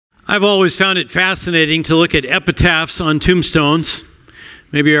I've always found it fascinating to look at epitaphs on tombstones.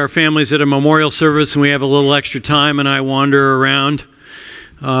 Maybe our family's at a memorial service and we have a little extra time and I wander around.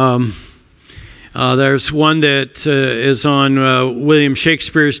 There's one that is on William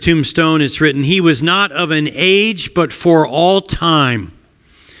Shakespeare's tombstone. It's written, "He was not of an age, but for all time."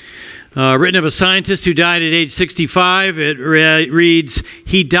 Written of a scientist who died at age 65, it reads,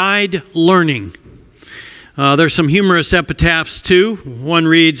 "He died learning." There's some humorous epitaphs too. One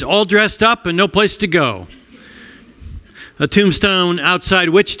reads, "All dressed up and no place to go." A tombstone outside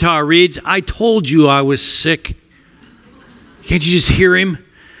Wichita reads, "I told you I was sick." Can't you just hear him?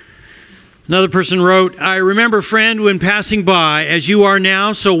 Another person wrote, "I remember, friend, when passing by, as you are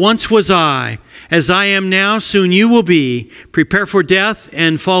now, so once was I. As I am now, soon you will be. Prepare for death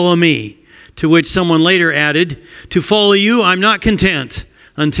and follow me." To which someone later added, "To follow you, I'm not content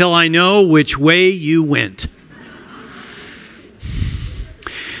until I know which way you went."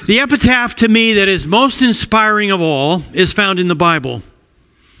 The epitaph to me that is most inspiring of all is found in the Bible.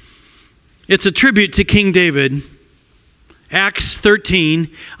 It's a tribute to King David. Acts 13,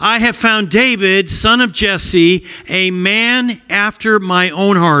 "I have found David, son of Jesse, a man after my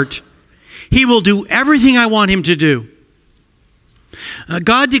own heart. He will do everything I want him to do."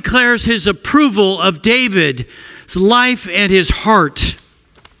 God declares his approval of David's life and his heart.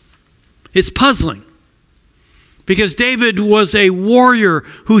 It's puzzling because David was a warrior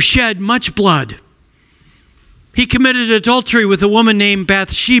who shed much blood. He committed adultery with a woman named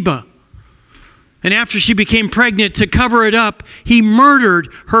Bathsheba. And after she became pregnant, to cover it up, he murdered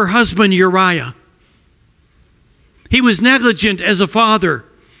her husband Uriah. He was negligent as a father,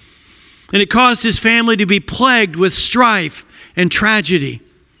 and it caused his family to be plagued with strife and tragedy.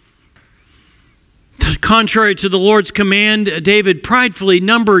 Contrary to the Lord's command, David pridefully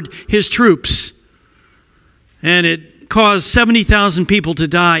numbered his troops, and it caused 70,000 people to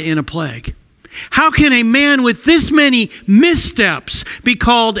die in a plague. How can a man with this many missteps be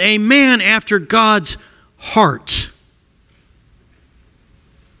called a man after God's heart?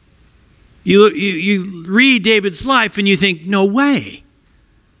 You read David's life and you think, no way.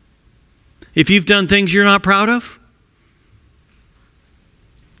 If you've done things you're not proud of,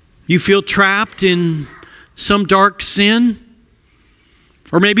 you feel trapped in some dark sin,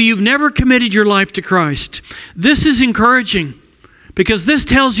 or maybe you've never committed your life to Christ, this is encouraging because this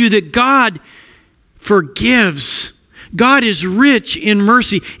tells you that God forgives. God is rich in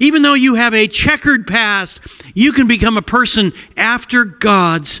mercy. Even though you have a checkered past, you can become a person after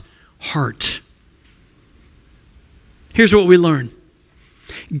God's heart. Here's what we learn.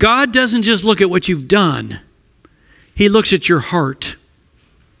 God doesn't just look at what you've done. He looks at your heart.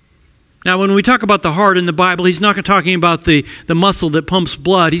 Now, when we talk about the heart in the Bible, he's not talking about the muscle that pumps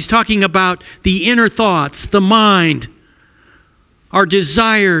blood. He's talking about the inner thoughts, the mind, our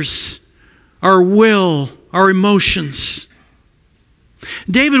desires, our will, our emotions.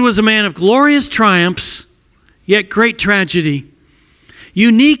 David was a man of glorious triumphs, yet great tragedy.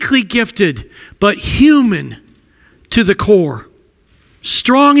 Uniquely gifted, but human to the core.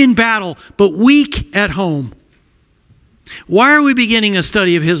 Strong in battle, but weak at home. Why are we beginning a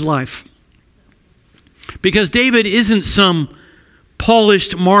study of his life? Because David isn't some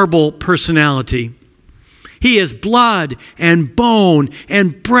polished marble personality. He is blood and bone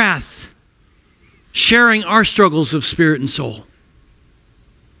and breath, sharing our struggles of spirit and soul.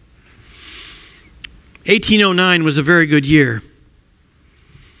 1809 was a very good year.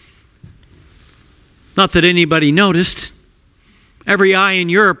 Not that anybody noticed. Every eye in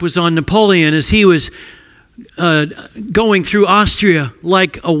Europe was on Napoleon as he was going through Austria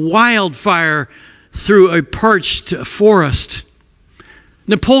like a wildfire through a parched forest.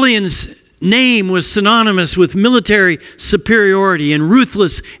 Napoleon's name was synonymous with military superiority and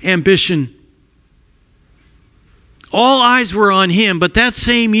ruthless ambition. All eyes were on him, but that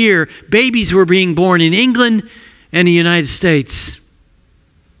same year, babies were being born in England and the United States.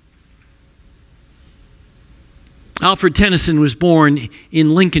 Alfred Tennyson was born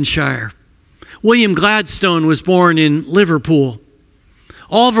in Lincolnshire. William Gladstone was born in Liverpool.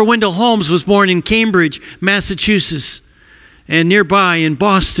 Oliver Wendell Holmes was born in Cambridge, Massachusetts. And nearby in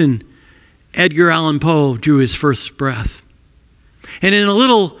Boston, Edgar Allan Poe drew his first breath. And in a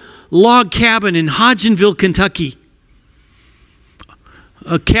little log cabin in Hodgenville, Kentucky,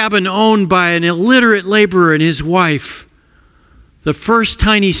 a cabin owned by an illiterate laborer and his wife, the first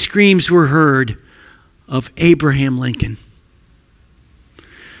tiny screams were heard of Abraham Lincoln.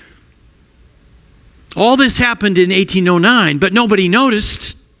 All this happened in 1809, but nobody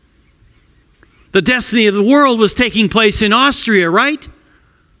noticed. The destiny of the world was taking place in Austria, right?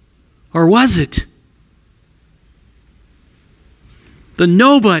 Or was it? The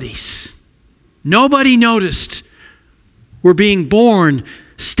nobodies, nobody noticed, were being born.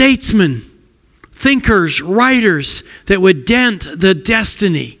 Statesmen, thinkers, writers that would dent the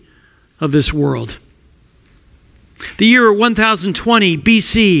destiny of this world. The year 1020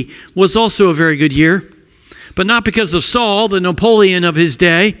 BC was also a very good year, but not because of Saul, the Napoleon of his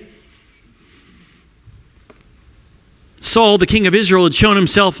day. Saul, the king of Israel, had shown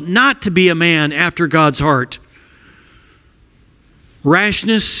himself not to be a man after God's heart.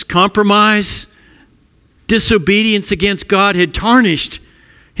 Rashness, compromise, disobedience against God had tarnished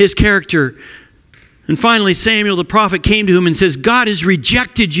his character. And finally, Samuel the prophet came to him and says, God has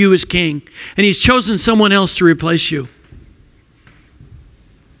rejected you as king, and he's chosen someone else to replace you.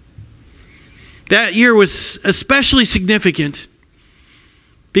 That year was especially significant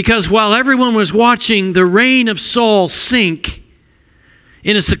because while everyone was watching the reign of Saul sink,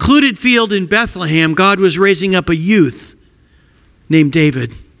 in a secluded field in Bethlehem, God was raising up a youth named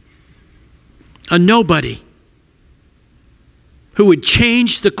David, a nobody who would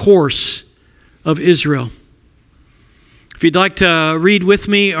change the course of Israel. If you'd like to read with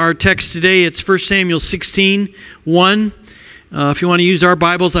me our text today, it's 1 Samuel 16:1. If you want to use our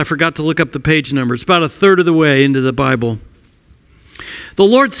Bibles, I forgot to look up the page number. It's about a third of the way into the Bible. The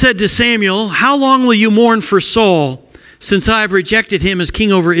Lord said to Samuel, how long will you mourn for Saul, since I have rejected him as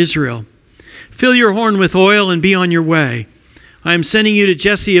king over Israel? Fill your horn with oil and be on your way. I am sending you to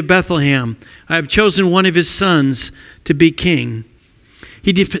Jesse of Bethlehem. I have chosen one of his sons to be king.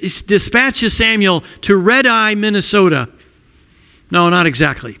 He dispatches Samuel to Red Eye, Minnesota. No, not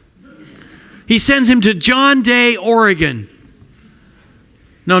exactly. He sends him to John Day, Oregon.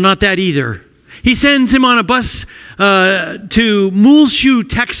 No, not that either. He sends him on a bus to Muleshoe,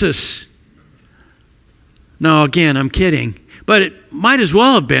 Texas. No, again, I'm kidding. But it might as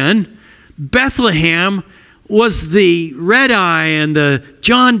well have been. Bethlehem was the Red Eye and the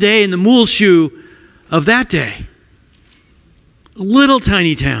John Day and the Muleshoe of that day. Little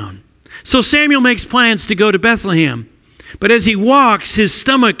tiny town. So Samuel makes plans to go to Bethlehem. But as he walks, his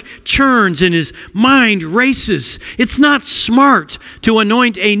stomach churns and his mind races. It's not smart to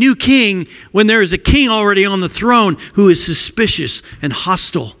anoint a new king when there is a king already on the throne who is suspicious and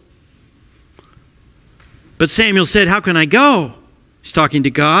hostile. But Samuel said, how can I go? He's talking to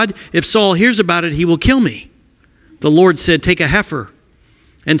God. If Saul hears about it, he will kill me. The Lord said, take a heifer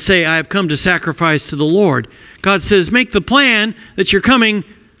and say, I have come to sacrifice to the Lord. God says, make the plan that you're coming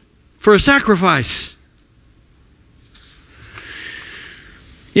for a sacrifice.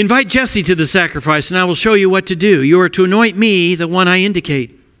 Invite Jesse to the sacrifice, and I will show you what to do. You are to anoint me, the one I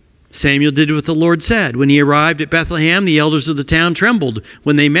indicate. Samuel did what the Lord said. When he arrived at Bethlehem, the elders of the town trembled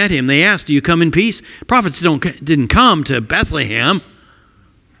when they met him. They asked, do you come in peace? Prophets didn't come to Bethlehem.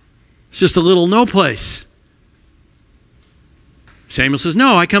 It's just a little no place. Samuel says,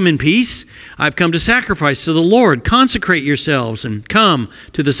 no, I come in peace. I've come to sacrifice to the Lord. Consecrate yourselves and come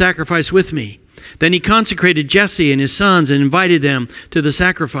to the sacrifice with me. Then he consecrated Jesse and his sons and invited them to the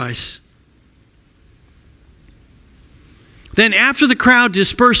sacrifice. Then after the crowd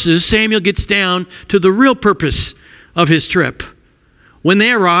disperses, Samuel gets down to the real purpose of his trip. When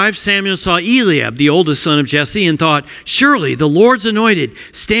they arrived, Samuel saw Eliab, the oldest son of Jesse, and thought, surely the Lord's anointed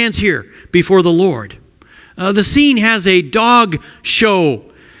stands here before the Lord. The scene has a dog show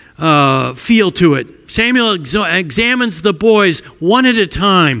feel to it. Samuel examines the boys one at a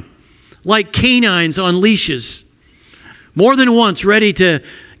time, like canines on leashes, more than once ready to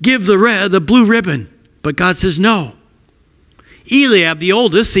give the blue ribbon. But God says no. Eliab, the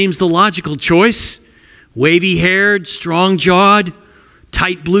oldest, seems the logical choice. Wavy-haired, strong-jawed,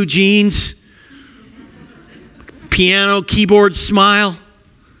 tight blue jeans, piano, keyboard smile.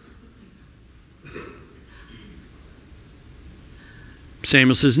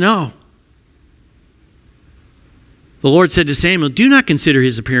 Samuel says no. The Lord said to Samuel, do not consider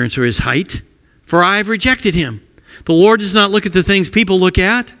his appearance or his height, for I have rejected him. The Lord does not look at the things people look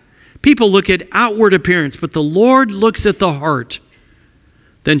at. People look at outward appearance, but the Lord looks at the heart.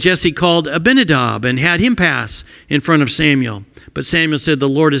 Then Jesse called Abinadab and had him pass in front of Samuel. But Samuel said, the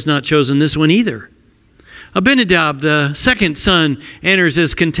Lord has not chosen this one either. Abinadab, the second son, enters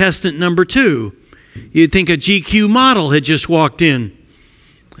as contestant number 2. You'd think a GQ model had just walked in.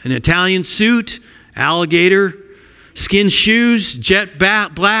 An Italian suit, alligator, skin shoes, jet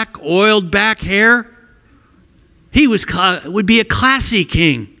black, oiled back hair. He would be a classy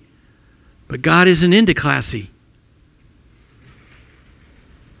king. But God isn't into classy.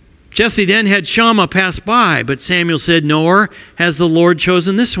 Jesse then had Shammah pass by, but Samuel said, nor has the Lord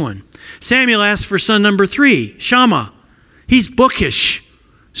chosen this one. Samuel asked for son number 3, Shammah. He's bookish,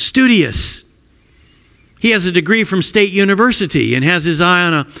 studious. He has a degree from State University and has his eye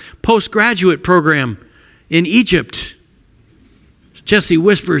on a postgraduate program in Egypt. Jesse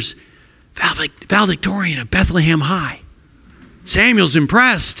whispers, valedictorian at Bethlehem High. Samuel's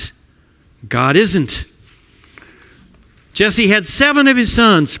impressed. God isn't. Jesse had 7 of his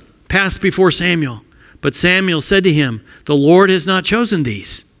sons pass before Samuel. But Samuel said to him, the Lord has not chosen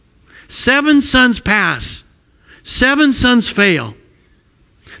these. 7 sons pass. 7 sons fail.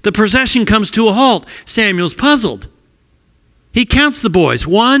 The procession comes to a halt. Samuel's puzzled. He counts the boys.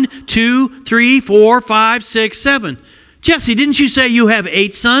 1, 2, 3, 4, 5, 6, 7. Jesse, didn't you say you have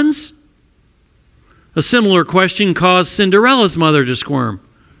 8 sons? A similar question caused Cinderella's mother to squirm.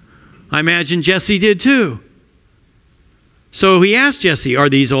 I imagine Jesse did too. So he asked Jesse, are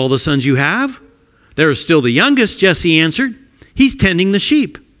these all the sons you have? There is still the youngest, Jesse answered. He's tending the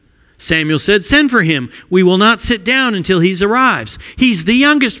sheep. Samuel said, send for him. We will not sit down until he arrives. He's the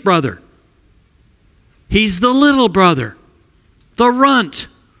youngest brother. He's the little brother, the runt,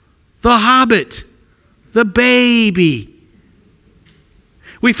 the hobbit, the baby.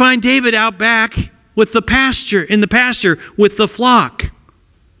 We find David out back with the pasture, in the pasture with the flock.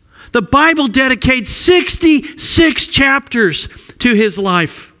 The Bible dedicates 66 chapters to his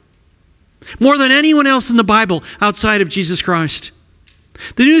life. More than anyone else in the Bible outside of Jesus Christ.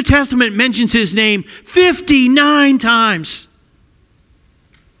 The New Testament mentions his name 59 times.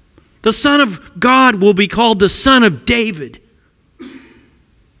 The Son of God will be called the Son of David.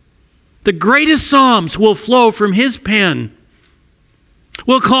 The greatest Psalms will flow from his pen.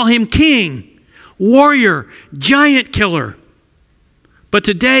 We'll call him king, warrior, giant killer. But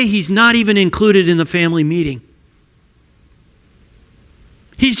today he's not even included in the family meeting.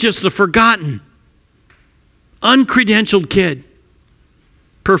 He's just a forgotten, uncredentialed kid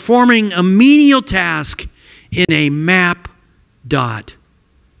performing a menial task in a map dot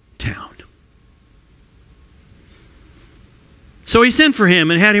town. So he sent for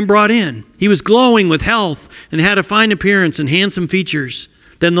him and had him brought in. He was glowing with health and had a fine appearance and handsome features.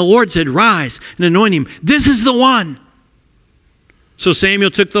 Then the Lord said, rise and anoint him. This is the one. So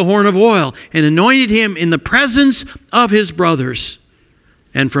Samuel took the horn of oil and anointed him in the presence of his brothers.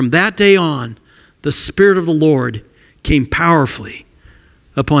 And from that day on, the Spirit of the Lord came powerfully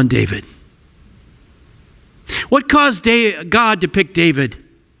upon David. What caused God to pick David?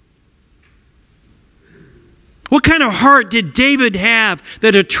 What kind of heart did David have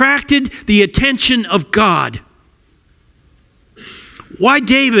that attracted the attention of God? Why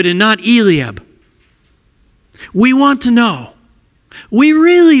David and not Eliab? We want to know. We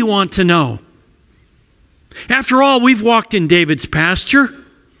really want to know. After all, we've walked in David's pasture,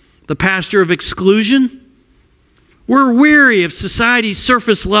 the pasture of exclusion. We're weary of society's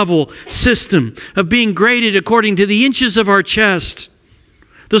surface level system of being graded according to the inches of our chest,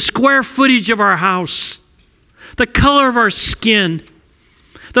 the square footage of our house, the color of our skin,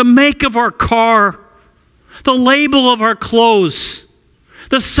 the make of our car, the label of our clothes,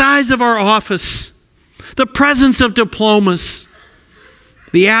 the size of our office, the presence of diplomas,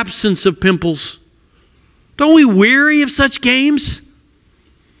 the absence of pimples. Don't we weary of such games?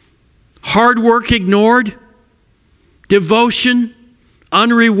 Hard work ignored, devotion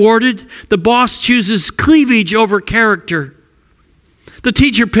unrewarded. The boss chooses cleavage over character. The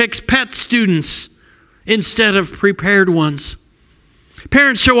teacher picks pet students instead of prepared ones.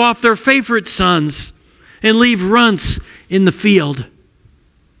 Parents show off their favorite sons and leave runts in the field.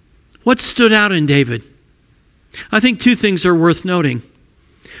 What stood out in David? I think 2 things are worth noting.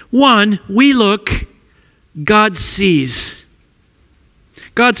 1, we look, God sees.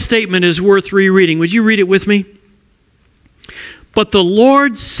 God's statement is worth rereading. Would you read it with me? But the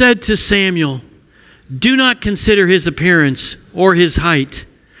Lord said to Samuel, do not consider his appearance or his height,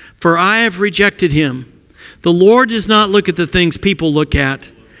 for I have rejected him. The Lord does not look at the things people look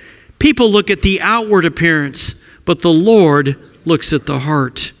at. People look at the outward appearance, but the Lord looks at the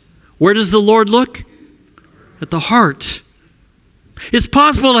heart. Where does the Lord look? At the heart. It's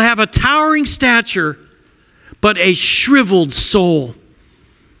possible to have a towering stature, but a shriveled soul.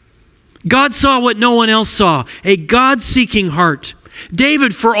 God saw what no one else saw, a God-seeking heart.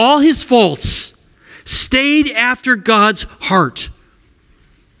 David, for all his faults, stayed after God's heart.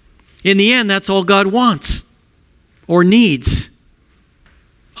 In the end, that's all God wants or needs.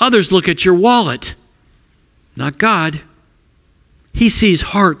 Others look at your wallet, not God. He sees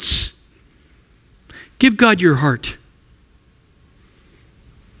hearts. Give God your heart.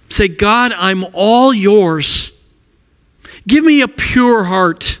 Say, God, I'm all yours. Give me a pure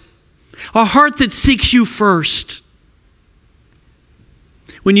heart, a heart that seeks you first.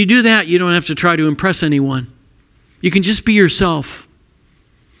 When you do that, you don't have to try to impress anyone. You can just be yourself.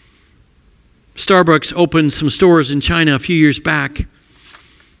 Starbucks opened some stores in China a few years back.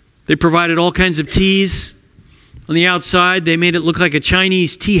 They provided all kinds of teas. On the outside, they made it look like a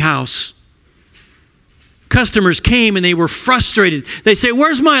Chinese tea house. Customers came and they were frustrated. They say,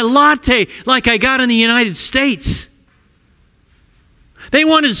 "Where's my latte like I got in the United States?" They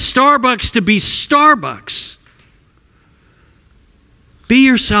wanted Starbucks to be Starbucks. Be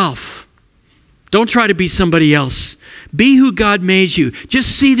yourself. Don't try to be somebody else. Be who God made you.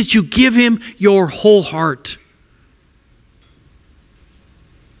 Just see that you give Him your whole heart.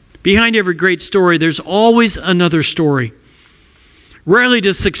 Behind every great story, there's always another story. Rarely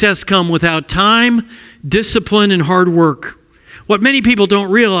does success come without time, discipline, and hard work. What many people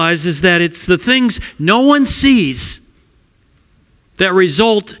don't realize is that it's the things no one sees that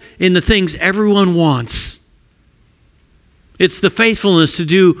result in the things everyone wants. It's the faithfulness to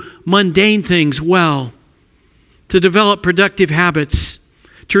do mundane things well, to develop productive habits,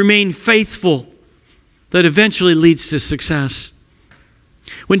 to remain faithful that eventually leads to success.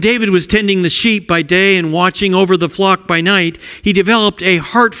 When David was tending the sheep by day and watching over the flock by night, he developed a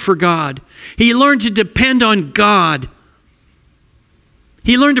heart for God. He learned to depend on God.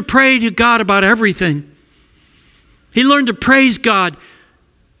 He learned to pray to God about everything. He learned to praise God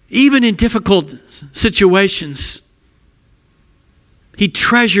even in difficult situations. He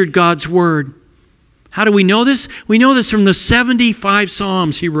treasured God's word. How do we know this? We know this from the 75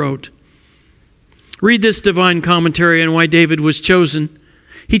 Psalms he wrote. Read this divine commentary on why David was chosen.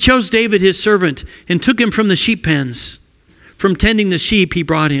 He chose David, his servant, and took him from the sheep pens. From tending the sheep, he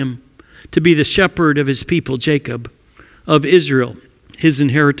brought him to be the shepherd of his people, Jacob, of Israel, his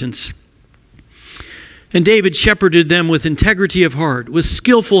inheritance. And David shepherded them with integrity of heart, with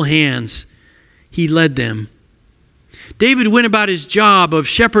skillful hands. He led them. David went about his job of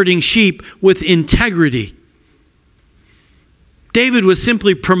shepherding sheep with integrity. David was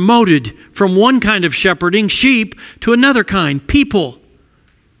simply promoted from one kind of shepherding, sheep, to another kind, people.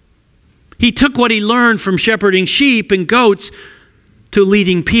 He took what he learned from shepherding sheep and goats to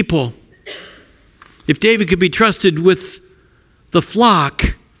leading people. If David could be trusted with the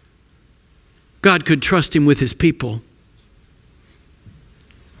flock, God could trust him with his people.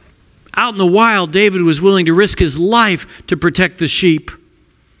 Out in the wild, David was willing to risk his life to protect the sheep.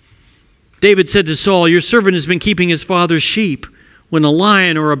 David said to Saul, "Your servant has been keeping his father's sheep. When a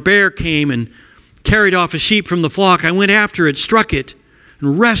lion or a bear came and carried off a sheep from the flock, I went after it, struck it,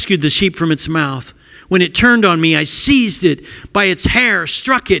 and rescued the sheep from its mouth. When it turned on me, I seized it by its hair,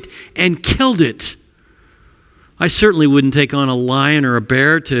 struck it, and killed it." I certainly wouldn't take on a lion or a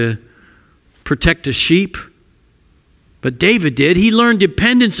bear to protect a sheep. But David did. He learned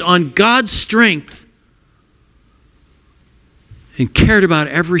dependence on God's strength and cared about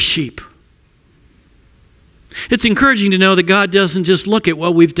every sheep. It's encouraging to know that God doesn't just look at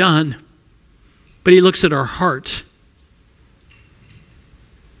what we've done, but He looks at our heart.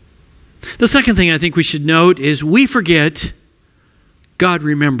 The second thing I think we should note is we forget, God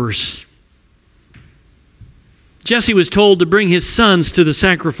remembers. Jesse was told to bring his sons to the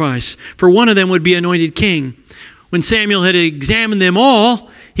sacrifice, for one of them would be anointed king. When Samuel had examined them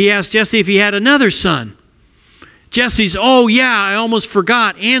all, he asked Jesse if he had another son. Jesse's, "Oh yeah, I almost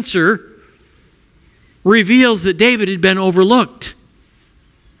forgot," answer reveals that David had been overlooked.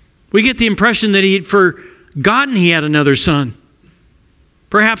 We get the impression that he had forgotten he had another son.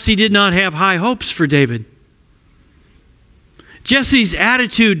 Perhaps he did not have high hopes for David. Jesse's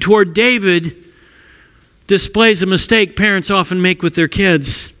attitude toward David displays a mistake parents often make with their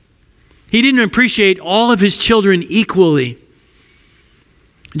kids. He didn't appreciate all of his children equally.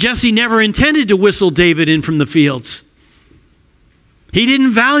 Jesse never intended to whistle David in from the fields. He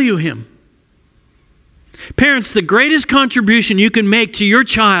didn't value him. Parents, the greatest contribution you can make to your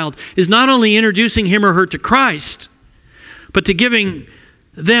child is not only introducing him or her to Christ, but to giving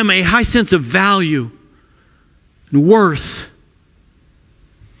them a high sense of value and worth.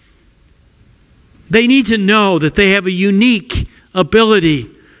 They need to know that they have a unique ability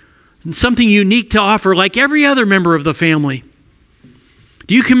and something unique to offer, like every other member of the family.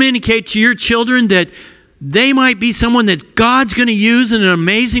 Do you communicate to your children that they might be someone that God's going to use in an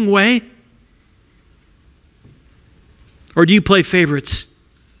amazing way? Or do you play favorites,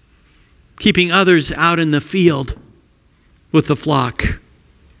 keeping others out in the field with the flock?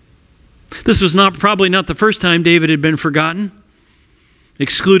 This was probably not the first time David had been forgotten,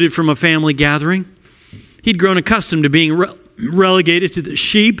 excluded from a family gathering. He'd grown accustomed to being relegated to the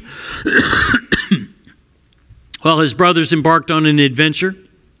sheep while his brothers embarked on an adventure.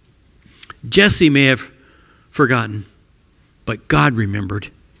 Jesse may have forgotten, but God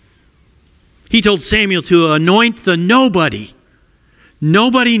remembered. He told Samuel to anoint the nobody.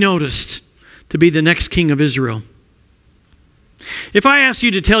 Nobody noticed. to be the next king of Israel. If I asked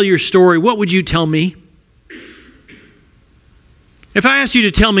you to tell your story, what would you tell me? If I asked you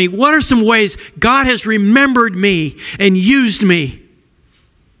to tell me, what are some ways God has remembered me and used me?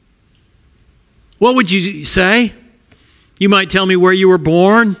 What would you say? You might tell me where you were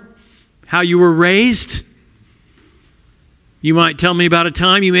born, how you were raised. You might tell me about a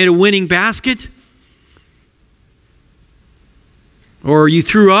time you made a winning basket. Or you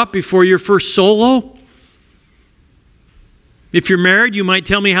threw up before your first solo. If you're married, you might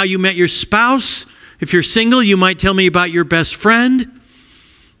tell me how you met your spouse. If you're single, you might tell me about your best friend.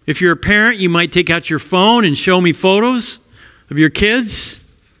 If you're a parent, you might take out your phone and show me photos of your kids.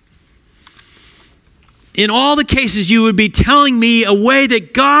 In all the cases, you would be telling me a way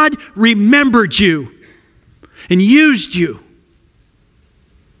that God remembered you and used you.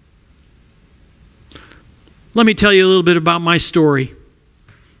 Let me tell you a little bit about my story.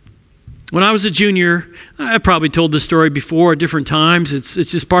 When I was a junior, I've probably told this story before at different times. It's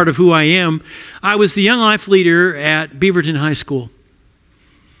just part of who I am. I was the Young Life leader at Beaverton High School.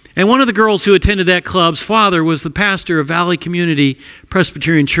 And one of the girls who attended that club's father was the pastor of Valley Community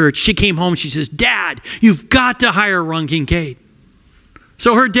Presbyterian Church. She came home and she says, "Dad, you've got to hire Ron Kincaid."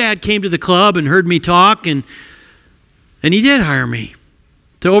 So her dad came to the club and heard me talk, and he did hire me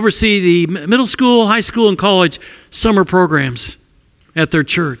to oversee the middle school, high school, and college summer programs at their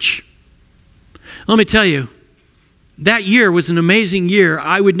church. Let me tell you, that year was an amazing year.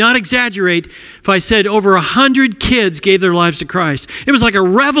 I would not exaggerate if I said over 100 kids gave their lives to Christ. It was like a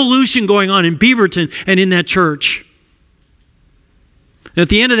revolution going on in Beaverton and in that church. And at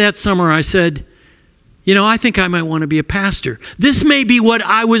the end of that summer, I said, I think I might want to be a pastor. This may be what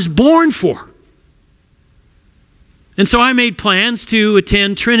I was born for. And so I made plans to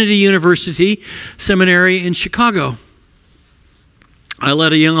attend Trinity University Seminary in Chicago. I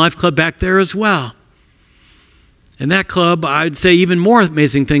led a Young Life Club back there as well. In that club, I'd say even more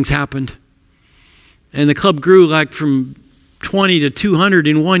amazing things happened. And the club grew like from 20 to 200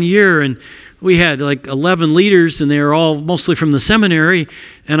 in 1 year. And we had like 11 leaders, and they were all mostly from the seminary.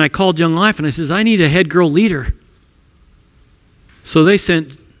 And I called Young Life and I says, "I need a head girl leader." So they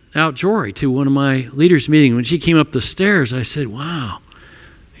sent out Jory to one of my leaders' meetings. When she came up the stairs, I said, "Wow,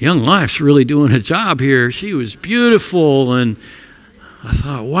 Young Life's really doing a job here." She was beautiful, and I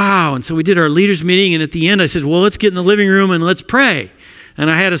thought, wow. And so we did our leaders meeting, and at the end I said, "Well, let's get in the living room and let's pray." And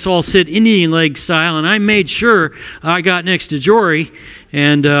I had us all sit Indian leg style, and I made sure I got next to Jory.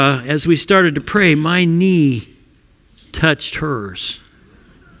 And as we started to pray, my knee touched hers.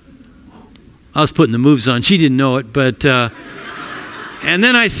 I was putting the moves on. She didn't know it, but... and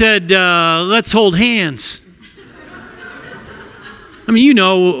then I said, "Let's hold hands." I mean,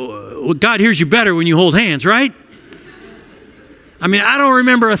 God hears you better when you hold hands, right? I mean, I don't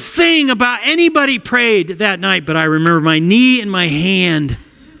remember a thing about anybody prayed that night, but I remember my knee and my hand.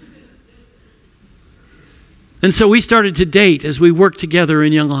 And so we started to date as we worked together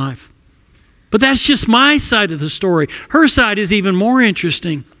in Young Life. But that's just my side of the story. Her side is even more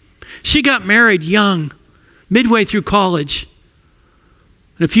interesting. She got married young, midway through college.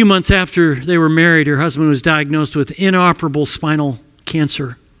 And a few months after they were married, her husband was diagnosed with inoperable spinal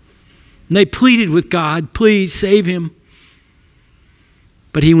cancer. And they pleaded with God, "Please save him."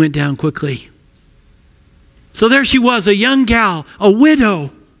 But he went down quickly. So there she was, a young gal, a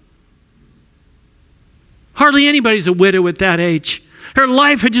widow. Hardly anybody's a widow at that age. Her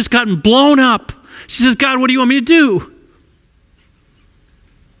life had just gotten blown up. She says, "God, what do you want me to do?"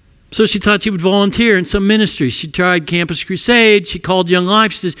 So she thought she would volunteer in some ministry. She tried Campus Crusade. She called Young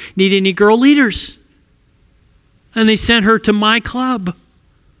Life. She says, "Need any girl leaders?" And they sent her to my club.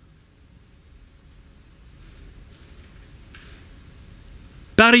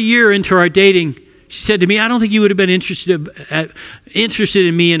 About a year into our dating, she said to me, "I don't think you would have been interested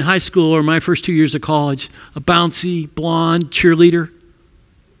in me in high school or my first 2 years of college. A bouncy, blonde cheerleader.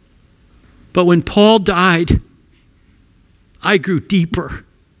 But when Paul died, I grew deeper,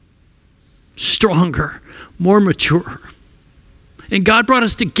 stronger, more mature. And God brought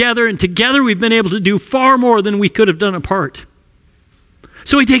us together, and together we've been able to do far more than we could have done apart."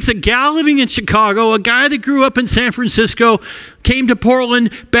 So he takes a gal living in Chicago, a guy that grew up in San Francisco, came to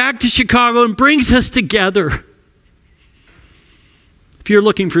Portland, back to Chicago, and brings us together. If you're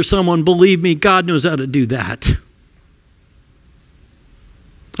looking for someone, believe me, God knows how to do that.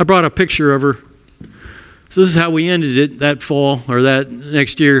 I brought a picture of her. So this is how we ended it that fall, or that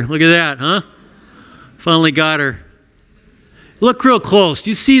next year. Look at that, huh? Finally got her. Look real close.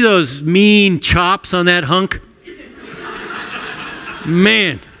 Do you see those mean chops on that hunk?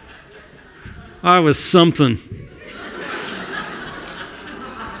 Man, I was something.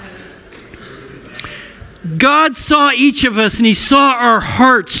 God saw each of us and He saw our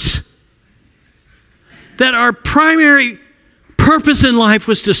hearts. That our primary purpose in life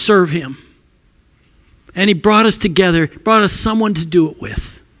was to serve Him. And He brought us together, brought us someone to do it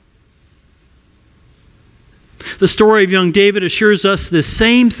with. The story of young David assures us the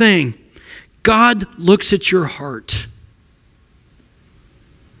same thing. God looks at your heart.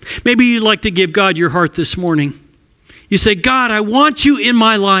 Maybe you'd like to give God your heart this morning. You say, God, I want you in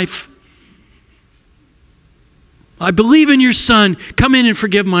my life. I believe in your Son. Come in and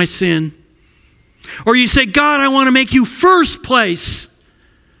forgive my sin. Or you say, God, I want to make you first place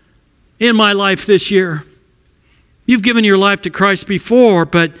in my life this year. You've given your life to Christ before,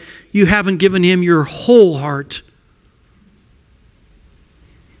 but you haven't given Him your whole heart.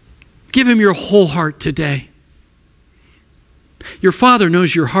 Give Him your whole heart today. Your Father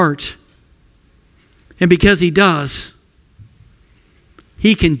knows your heart. And because He does,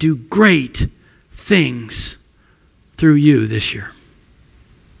 He can do great things through you this year.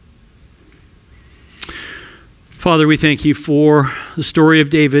 Father, we thank You for the story of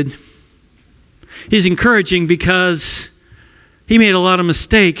David. He's encouraging because he made a lot of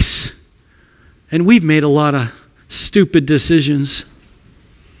mistakes, and we've made a lot of stupid decisions.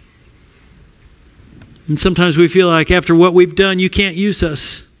 And sometimes we feel like after what we've done, You can't use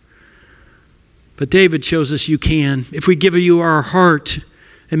us. But David shows us You can, if we give You our heart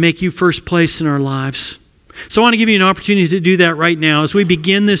and make You first place in our lives. So I want to give you an opportunity to do that right now as we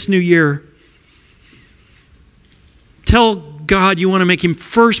begin this new year. Tell God you want to make Him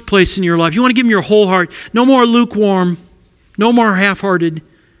first place in your life. You want to give Him your whole heart. No more lukewarm. No more half-hearted.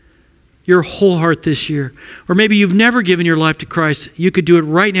 Your whole heart this year. Or maybe you've never given your life to Christ. You could do it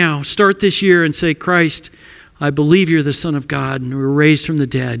right now. Start this year and say, Christ, I believe You're the Son of God and were raised from the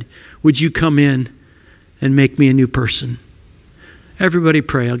dead. Would You come in and make me a new person? Everybody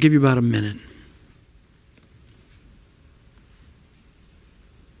pray. I'll give you about a minute.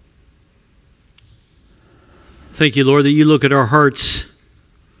 Thank You, Lord, that You look at our hearts.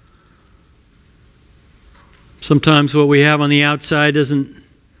 Sometimes what we have on the outside doesn't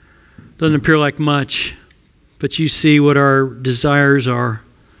appear like much, but You see what our desires are,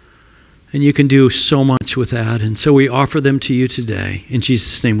 and You can do so much with that. And so we offer them to You today. In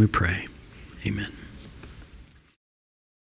Jesus' name we pray. Amen.